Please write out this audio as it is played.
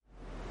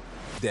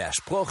Der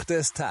Spruch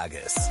des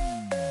Tages.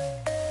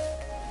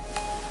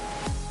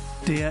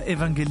 Der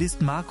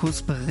Evangelist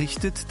Markus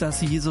berichtet,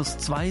 dass Jesus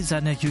 2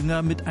 seiner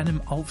Jünger mit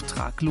einem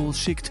Auftrag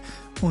losschickt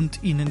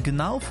und ihnen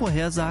genau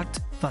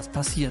vorhersagt, was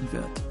passieren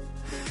wird.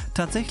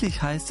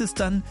 Tatsächlich heißt es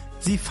dann,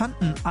 sie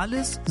fanden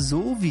alles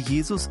so, wie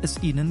Jesus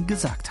es ihnen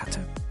gesagt hatte.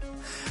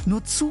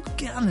 Nur zu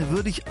gerne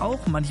würde ich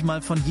auch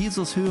manchmal von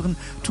Jesus hören,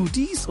 tu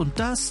dies und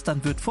das,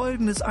 dann wird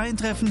Folgendes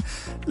eintreffen.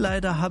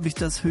 Leider habe ich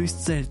das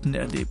höchst selten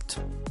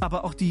erlebt.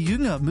 Aber auch die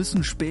Jünger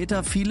müssen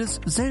später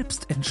vieles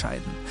selbst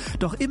entscheiden.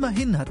 Doch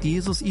immerhin hat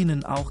Jesus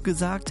ihnen auch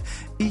gesagt,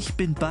 ich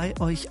bin bei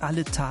euch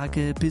alle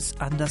Tage bis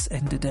an das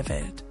Ende der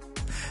Welt.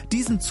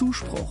 Diesen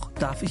Zuspruch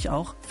darf ich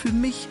auch für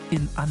mich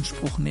in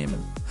Anspruch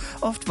nehmen.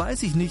 Oft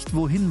weiß ich nicht,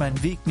 wohin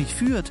mein Weg mich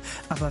führt,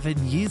 aber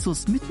wenn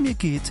Jesus mit mir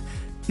geht,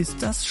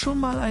 ist das schon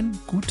mal ein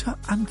guter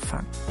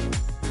Anfang.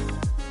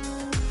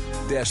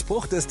 Der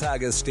Spruch des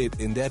Tages steht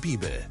in der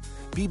Bibel.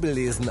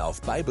 Bibellesen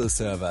auf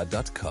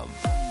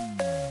bibleserver.com.